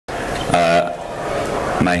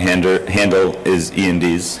My handle is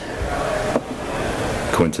Dees,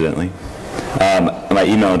 coincidentally. My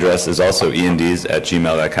email address is also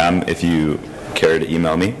iandees@gmail.com if you care to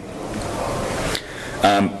email me.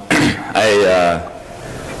 I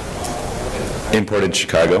imported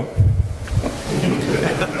Chicago.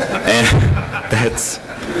 And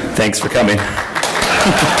thanks for coming.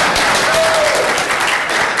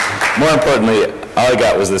 More importantly, all I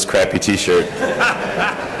got was this crappy t-shirt.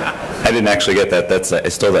 I didn't actually get that. I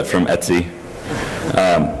stole that from Etsy.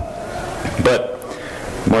 But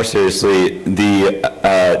more seriously, the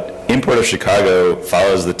import of Chicago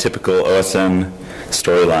follows the typical OSM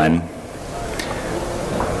storyline.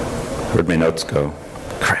 Where'd my notes go?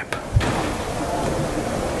 Crap.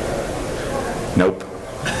 Nope.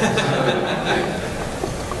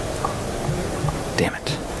 Damn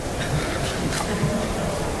it.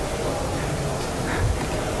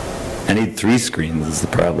 I need 3 screens is the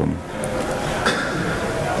problem.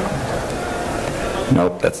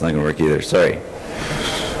 Nope, that's not going to work either. Sorry.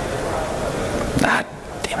 Ah,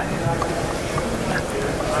 damn it.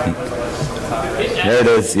 There it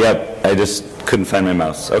is. Yep, I just couldn't find my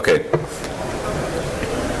mouse. Okay.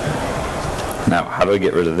 Now, how do I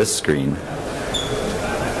get rid of this screen?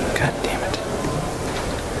 God damn it.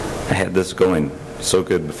 I had this going so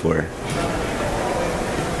good before.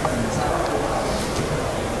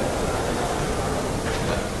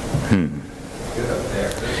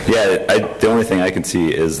 Yeah, the only thing I can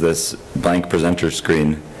see is this blank presenter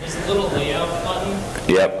screen. There's a little layout button.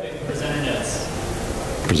 Yep. Presenter notes.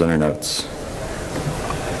 Presenter notes.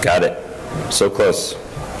 Got it. So close.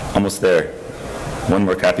 Almost there. One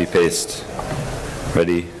more copy paste.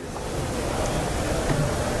 Ready?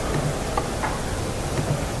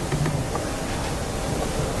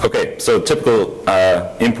 Okay, so typical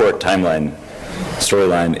import timeline,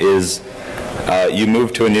 storyline is you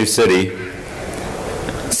move to a new city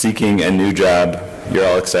seeking a new job. You're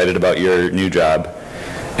all excited about your new job.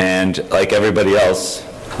 And like everybody else,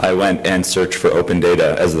 I went and searched for open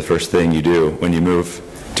data as the first thing you do when you move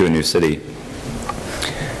to a new city.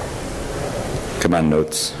 Come on,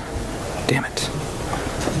 notes. Damn it.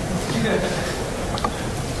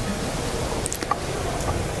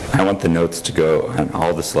 I want the notes to go on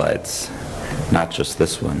all the slides, not just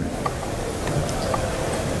this one.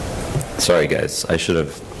 Sorry, guys. I should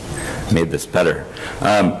have made this better.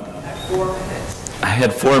 4 minutes. I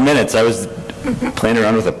had 4 minutes. I was playing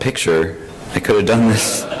around with a picture. I could have done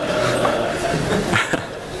this.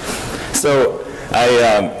 So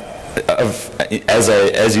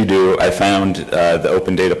as you do, I found the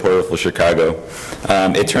Open Data Portal for Chicago.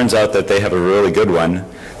 It turns out that they have a really good one.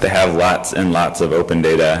 They have lots and lots of open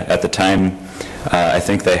data. At the time, I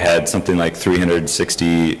think they had something like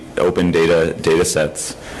 360 open data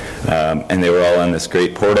sets, and they were all on this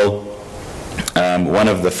great portal. One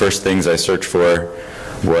of the first things I searched for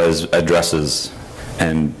was addresses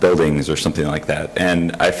and buildings or something like that.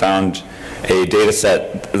 And I found a data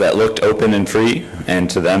set that looked open and free, and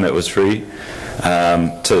to them it was free.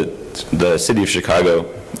 To the city of Chicago,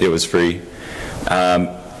 it was free.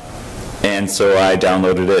 And so I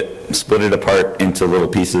downloaded it, split it apart into little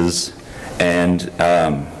pieces, and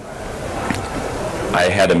I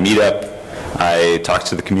had a meetup. I talked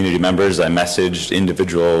to the community members. I messaged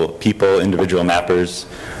individual people, individual mappers,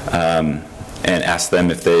 and asked them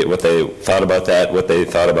what they thought about that, what they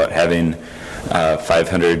thought about having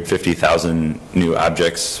 550,000 new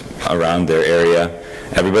objects around their area.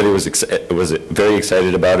 Everybody was very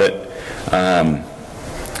excited about it,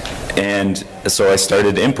 and so I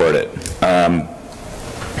started to import it.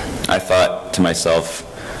 I thought to myself,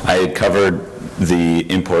 I had covered the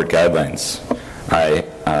import guidelines.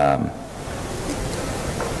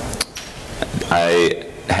 I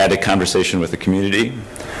had a conversation with the community.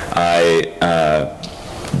 I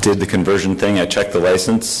did the conversion thing. I checked the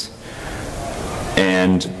license,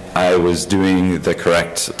 and I was doing the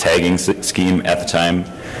correct tagging scheme at the time.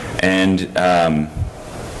 And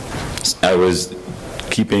I was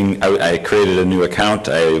I created a new account.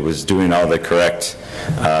 I was doing all the correct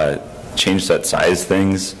change set size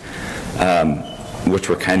things, which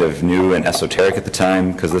were kind of new and esoteric at the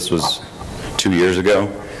time, because this was 2 years ago.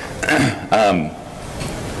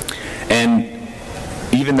 And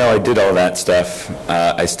even though I did all that stuff,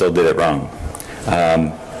 I still did it wrong.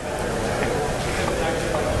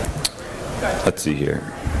 Let's see here.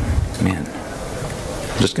 Man,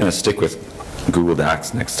 I'm just going to stick with Google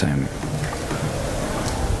Docs next time.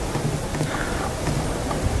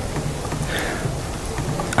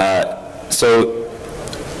 So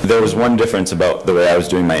there was one difference about the way I was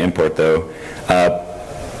doing my import, though.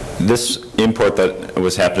 This import that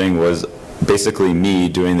was happening was basically me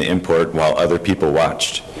doing the import while other people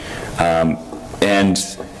watched. And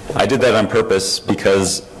I did that on purpose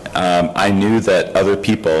because I knew that other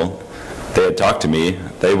people, they had talked to me,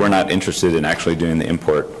 they were not interested in actually doing the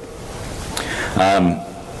import.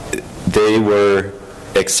 They were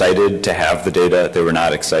excited to have the data, they were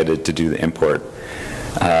not excited to do the import.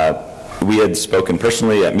 We had spoken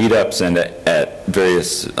personally at meetups and at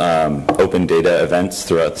various open data events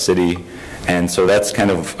throughout the city, and so that's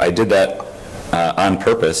kind of, I did that on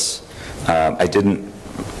purpose. I didn't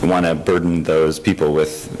want to burden those people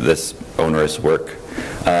with this onerous work.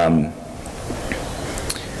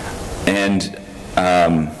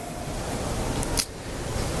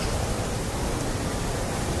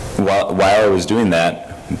 While I was doing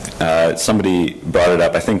that, somebody brought it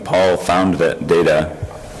up. I think Paul found that data,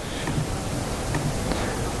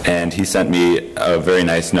 and he sent me a very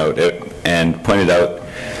nice note and pointed out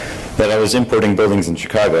that I was importing buildings in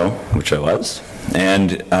Chicago, which I was,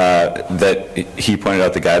 and that he pointed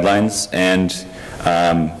out the guidelines, and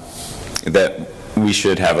that we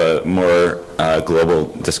should have a more global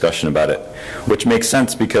discussion about it, which makes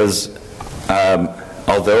sense because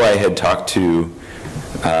although I had talked to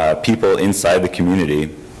people inside the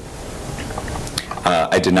community,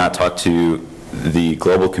 I did not talk to the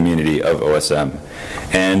global community of OSM.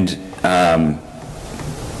 And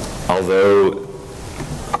although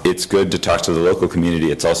it's good to talk to the local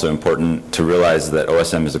community, it's also important to realize that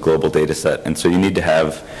OSM is a global data set. And so you need to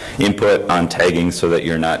have input on tagging so that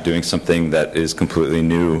you're not doing something that is completely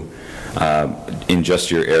new in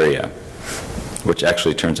just your area, which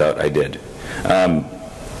actually turns out I did.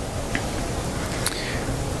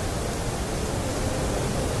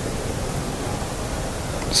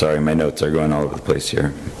 Sorry, my notes are going all over the place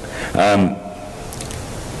here.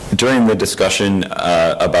 During the discussion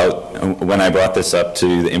about when I brought this up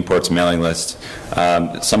to the imports mailing list,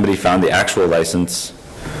 somebody found the actual license,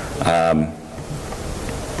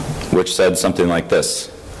 which said something like this: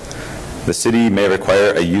 the city may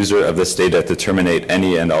require a user of this data to terminate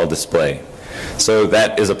any and all display. So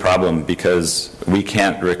that is a problem because we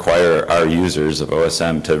can't require our users of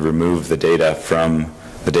OSM to remove the data from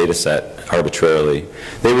the data set arbitrarily.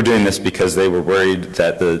 They were doing this because they were worried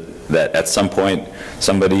that that at some point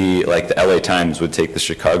somebody like the LA Times would take the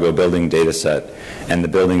Chicago building data set, and the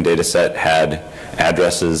building data set had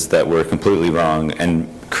addresses that were completely wrong and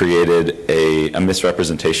created a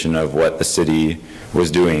misrepresentation of what the city was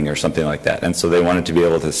doing or something like that. And so they wanted to be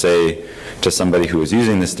able to say to somebody who was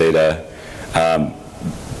using this data,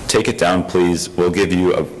 take it down please, we'll give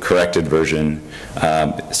you a corrected version.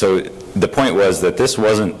 So the point was that this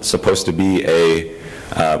wasn't supposed to be a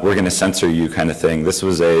we're going to censor you kind of thing. This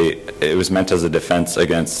was it was meant as a defense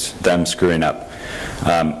against them screwing up,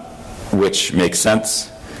 which makes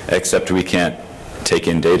sense, except we can't take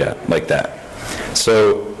in data like that.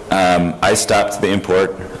 So I stopped the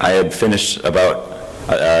import. I had finished about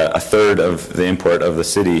a third of the import of the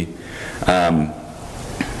city, and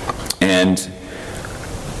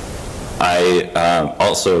I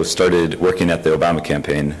also started working at the Obama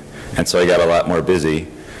campaign, and so I got a lot more busy.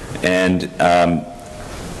 And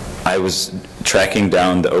I was tracking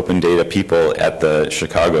down the open data people at the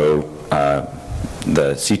Chicago,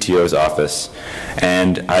 the CTO's office,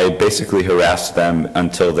 and I basically harassed them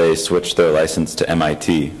until they switched their license to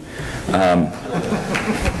MIT.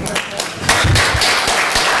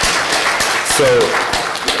 So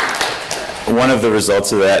one of the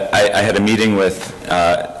results of that, I had a meeting with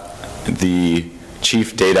the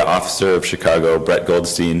chief data officer of Chicago, Brett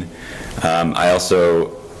Goldstein. I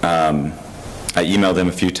also I emailed him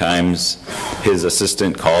a few times. His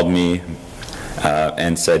assistant called me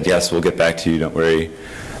and said, yes, we'll get back to you, don't worry.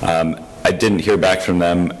 I didn't hear back from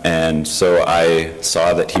them, and so I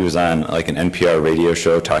saw that he was on like an NPR radio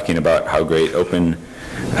show talking about how great open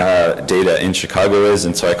data in Chicago is,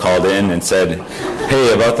 and so I called in and said,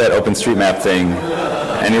 hey, about that OpenStreetMap thing.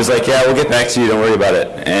 And he was like, yeah, we'll get back to you, don't worry about it.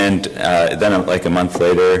 And then like a month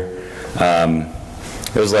later,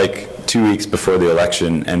 it was like 2 weeks before the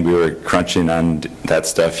election, and we were crunching on that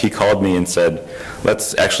stuff. He called me and said,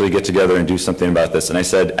 let's actually get together and do something about this. And I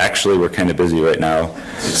said, actually, we're kind of busy right now.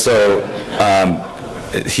 So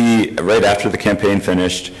right after the campaign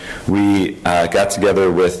finished, we got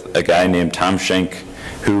together with a guy named Tom Schenk,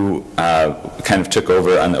 who kind of took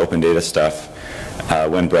over on the open data stuff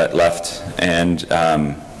when Brett left. And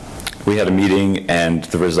we had a meeting, and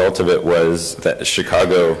the result of it was that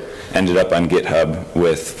Chicago ended up on GitHub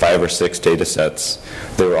with 5 or 6 data sets.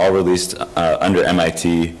 They were all released under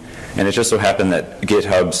MIT, and it just so happened that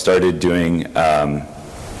GitHub started doing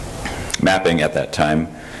mapping at that time,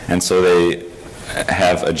 and so they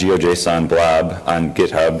have a GeoJSON blob on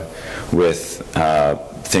GitHub with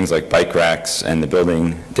things like bike racks and the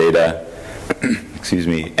building data, excuse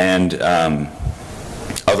me, and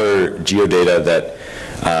other geodata that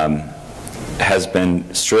has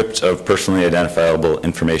been stripped of personally identifiable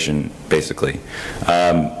information, basically.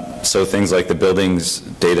 So things like the building's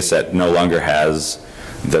data set no longer has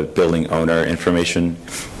the building owner information.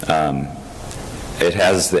 It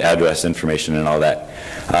has the address information and all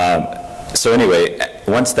that. So anyway,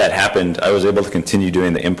 once that happened, I was able to continue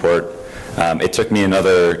doing the import. It took me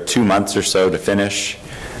another 2 months or so to finish.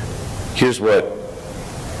 Here's what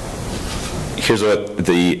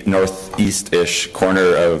the northeast-ish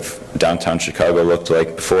corner of downtown Chicago looked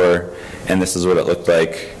like before, and this is what it looked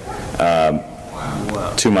like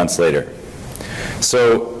 2 months later.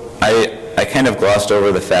 So I kind of glossed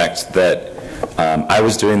over the fact that I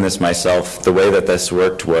was doing this myself. The way that this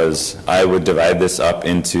worked was I would divide this up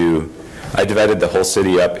into, I divided the whole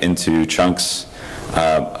city up into chunks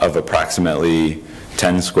of approximately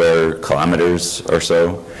 10 square kilometers or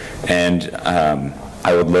so, and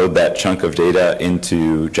I would load that chunk of data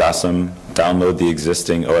into JOSM, download the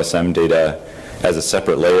existing OSM data as a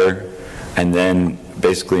separate layer, and then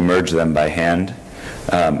basically merge them by hand.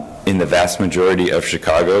 In the vast majority of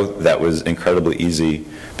Chicago, that was incredibly easy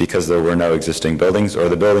because there were no existing buildings, or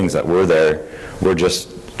the buildings that were there were just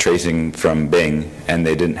tracing from Bing, and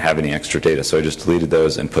they didn't have any extra data, so I just deleted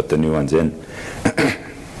those and put the new ones in.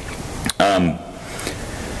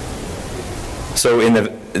 So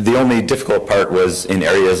the only difficult part was in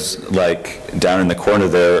areas like down in the corner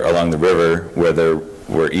there along the river, where there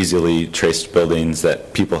were easily traced buildings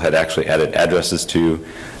that people had actually added addresses to.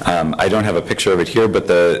 I don't have a picture of it here, but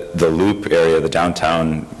the Loop area, the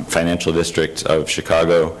downtown financial district of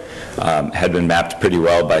Chicago, had been mapped pretty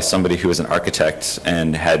well by somebody who was an architect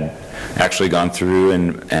and had actually gone through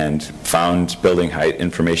and found building height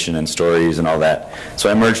information and stories and all that. So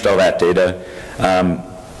I merged all that data.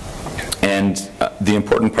 And the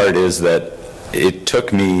important part is that it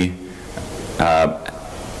took me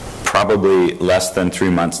probably less than 3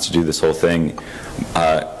 months to do this whole thing,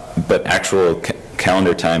 but actual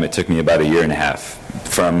calendar time, it took me about 1.5 years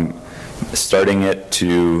from starting it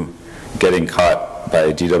to getting caught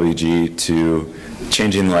by DWG to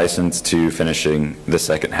changing the license to finishing the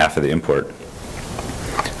second half of the import.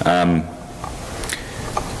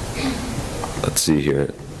 Let's see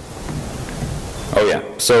here. Oh yeah,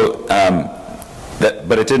 so,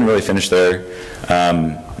 but it didn't really finish there.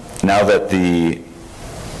 Now that the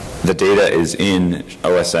data is in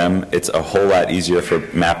OSM, it's a whole lot easier for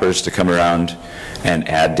mappers to come around and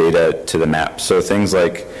add data to the map. So things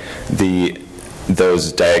like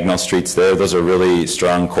those diagonal streets there, those are really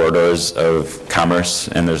strong corridors of commerce,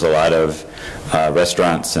 and there's a lot of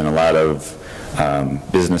restaurants and a lot of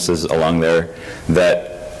businesses along there that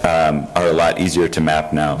are a lot easier to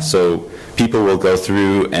map now. So people will go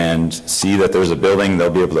through and see that there's a building, they'll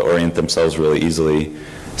be able to orient themselves really easily,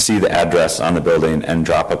 see the address on the building, and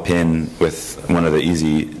drop a pin with one of the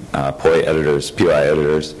easy POI editors,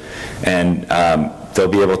 and they'll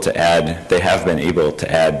be able to add, they have been able to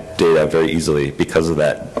add data very easily because of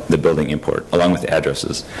that, the building import, along with the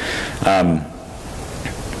addresses. The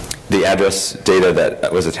address data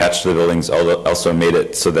that was attached to the buildings also made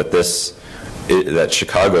it so that that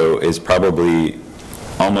Chicago is probably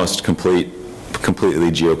almost completely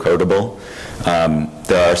geocodable.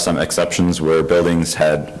 There are some exceptions where buildings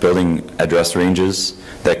had building address ranges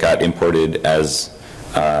that got imported as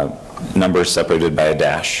numbers separated by a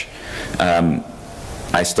dash.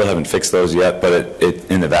 I still haven't fixed those yet, but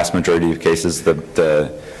in the vast majority of cases,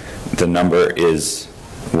 the number is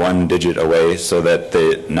 1 digit away so that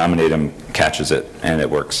the nominatum catches it and it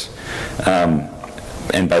works.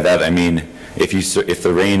 And by that I mean, if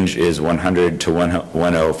the range is 100 to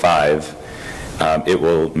 105, it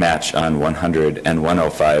will match on 100 and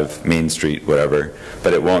 105 Main Street, whatever,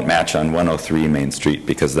 but it won't match on 103 Main Street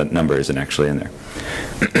because that number isn't actually in there.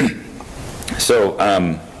 So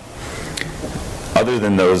other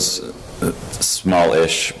than those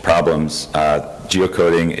small-ish problems,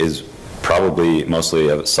 geocoding is probably mostly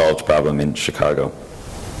a solved problem in Chicago.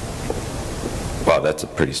 Wow, that's a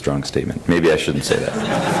pretty strong statement. Maybe I shouldn't say that.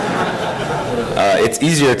 It's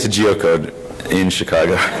easier to geocode in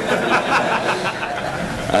Chicago.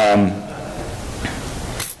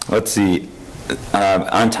 Let's see.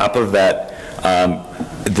 On top of that,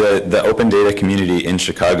 the open data community in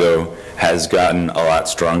Chicago has gotten a lot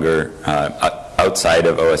stronger outside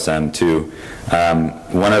of OSM too.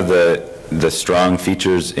 One of the strong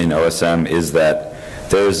features in OSM is that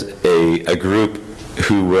there's a group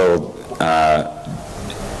who will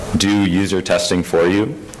do user testing for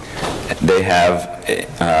you. They have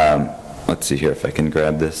let's see here if I can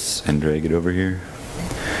grab this and drag it over here.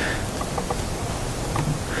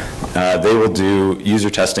 They will do user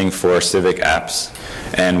testing for civic apps,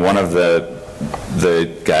 and one of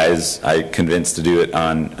the guys I convinced to do it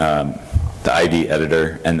on the ID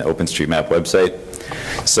editor and the OpenStreetMap website.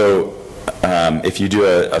 So if you do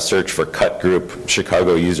a search for cut group,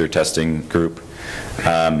 Chicago user testing group,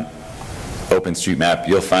 OpenStreetMap,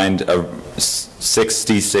 you'll find a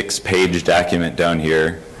 66-page document down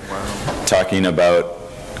here talking about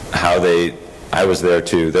how I was there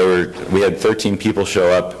too. We had 13 people show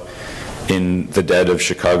up in the dead of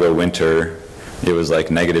Chicago winter. It was like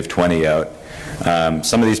 -20 out.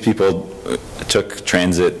 Some of these people took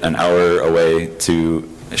transit an hour away to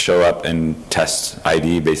show up and test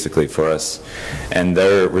ID basically for us. And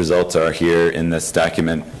their results are here in this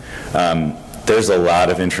document. There's a lot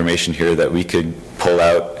of information here that we could pull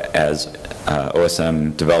out as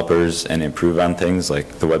OSM developers and improve on things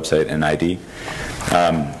like the website and ID.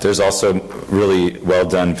 There's also really well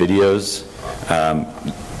done videos.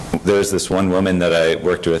 There's this one woman that I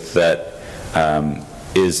worked with that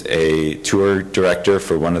is a tour director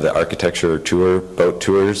for one of the architecture boat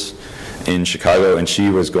tours in Chicago, and she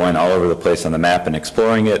was going all over the place on the map and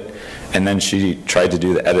exploring it, and then she tried to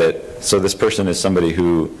do the edit. So this person is somebody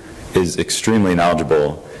who is extremely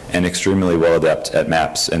knowledgeable and extremely well adept at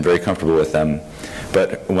maps and very comfortable with them.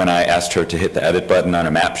 But when I asked her to hit the edit button on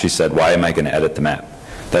a map, she said, "Why am I going to edit the map?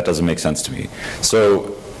 That doesn't make sense to me."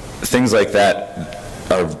 So things like that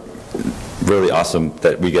are really awesome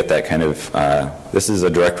that we get that kind of, this is a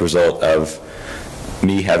direct result of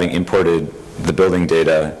me having imported the building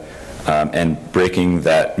data and breaking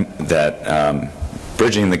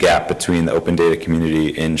bridging the gap between the open data community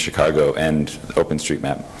in Chicago and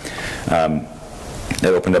OpenStreetMap.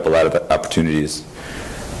 It opened up a lot of opportunities.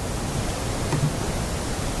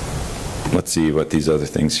 Let's see what these other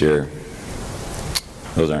things here,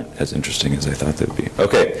 those aren't as interesting as I thought they'd be.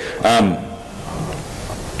 Okay.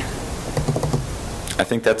 I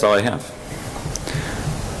think that's all I have.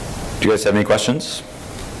 Do you guys have any questions?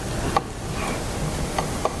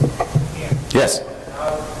 Yes?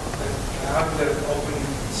 How do the open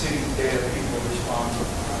city data people respond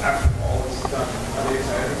after all is done? Are they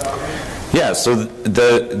excited about it? Yeah, so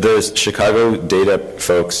the Chicago data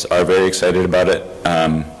folks are very excited about it.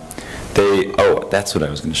 That's what I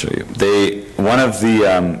was going to show you. One of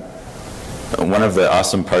the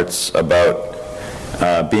awesome parts about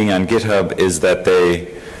being on GitHub is that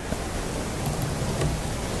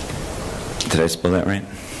did I spell that right?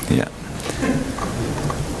 Yeah.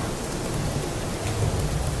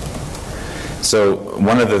 So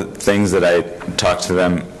one of the things that I talked to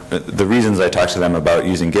them, the reasons I talked to them about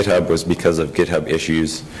using GitHub was because of GitHub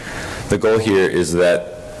issues. The goal here is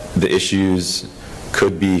that the issues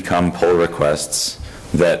could become pull requests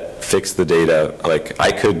that fix the data. Like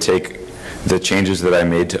I could take the changes that I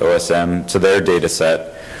made to OSM, to their data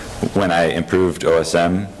set when I improved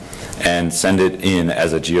OSM, and send it in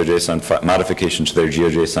as a GeoJSON modification to their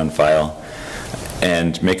GeoJSON file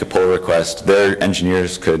and make a pull request. Their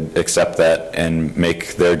engineers could accept that and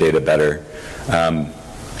make their data better.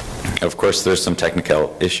 Of course, there's some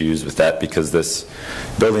technical issues with that because this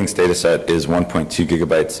buildings data set is 1.2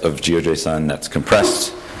 gigabytes of GeoJSON that's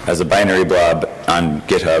compressed as a binary blob on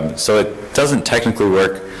GitHub. So it doesn't technically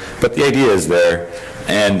work, but the idea is there.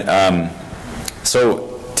 And so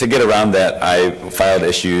to get around that, I filed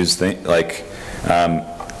issues like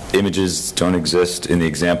images don't exist in the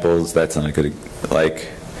examples. That's not good. Like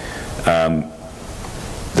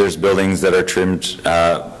there's buildings that are trimmed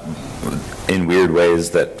in weird ways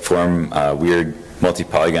that form weird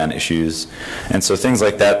multi-polygon issues. And so things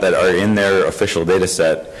like that that are in their official data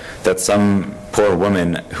set that some poor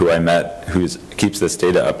woman who I met who keeps this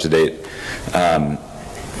data up to date,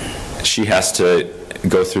 she has to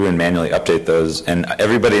go through and manually update those, and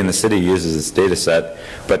everybody in the city uses this data set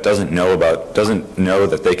but doesn't know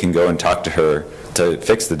that they can go and talk to her to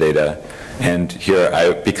fix the data. And here,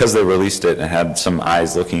 because they released it and had some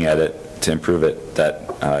eyes looking at it to improve it, that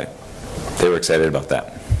they were excited about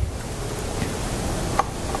that.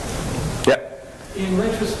 Yep. In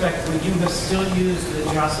retrospect, would you have still used the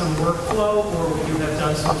JSON workflow, or would you have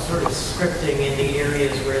done some sort of scripting in the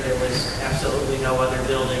areas where there was absolutely no other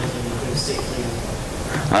buildings and you could safely?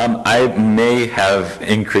 I may have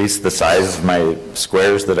increased the size of my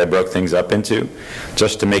squares that I broke things up into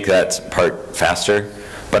just to make that part faster,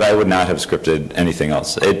 but I would not have scripted anything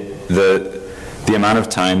else. The amount of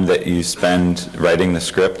time that you spend writing the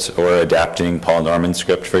script or adapting Paul Norman's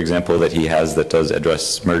script, for example, that he has that does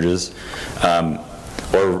address merges,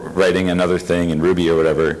 or writing another thing in Ruby or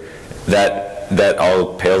whatever, that that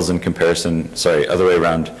all pales in comparison, sorry, other way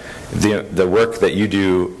around. The work that you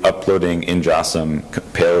do uploading in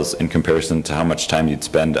JAWSOM pales in comparison to how much time you'd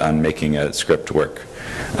spend on making a script work,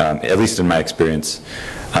 at least in my experience.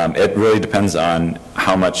 It really depends on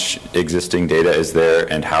how much existing data is there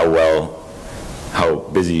and how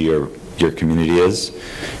busy your community is.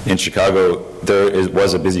 In Chicago,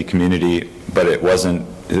 was a busy community, but it wasn't,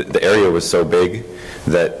 the area was so big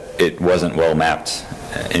that it wasn't well mapped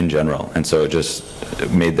in general, and so it just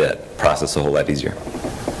made that process a whole lot easier.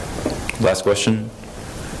 Last question?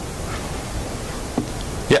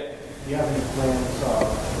 Yeah? Do you have any plans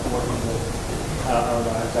working with, I don't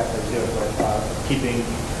know exactly do it, but keeping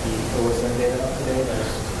the OSM data up to date?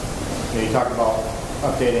 You talked about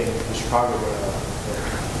updating the Chicago data,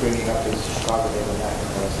 bringing up the Chicago data back in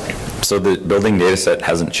OSM. So the building data set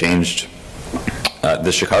hasn't changed.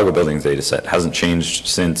 The Chicago buildings data set hasn't changed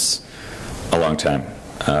since a long time,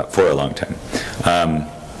 for a long time.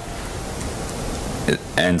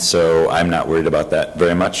 And so I'm not worried about that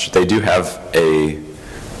very much. They do have a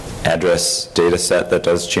address data set that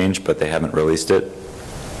does change, but they haven't released it.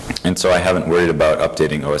 And so I haven't worried about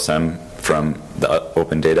updating OSM from the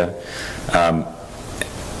open data.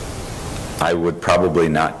 I would probably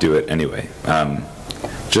not do it anyway.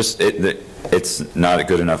 It's not a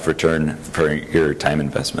good enough return for your time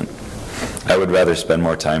investment. I would rather spend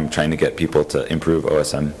more time trying to get people to improve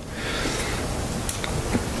OSM.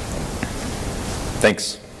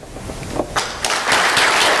 Thanks.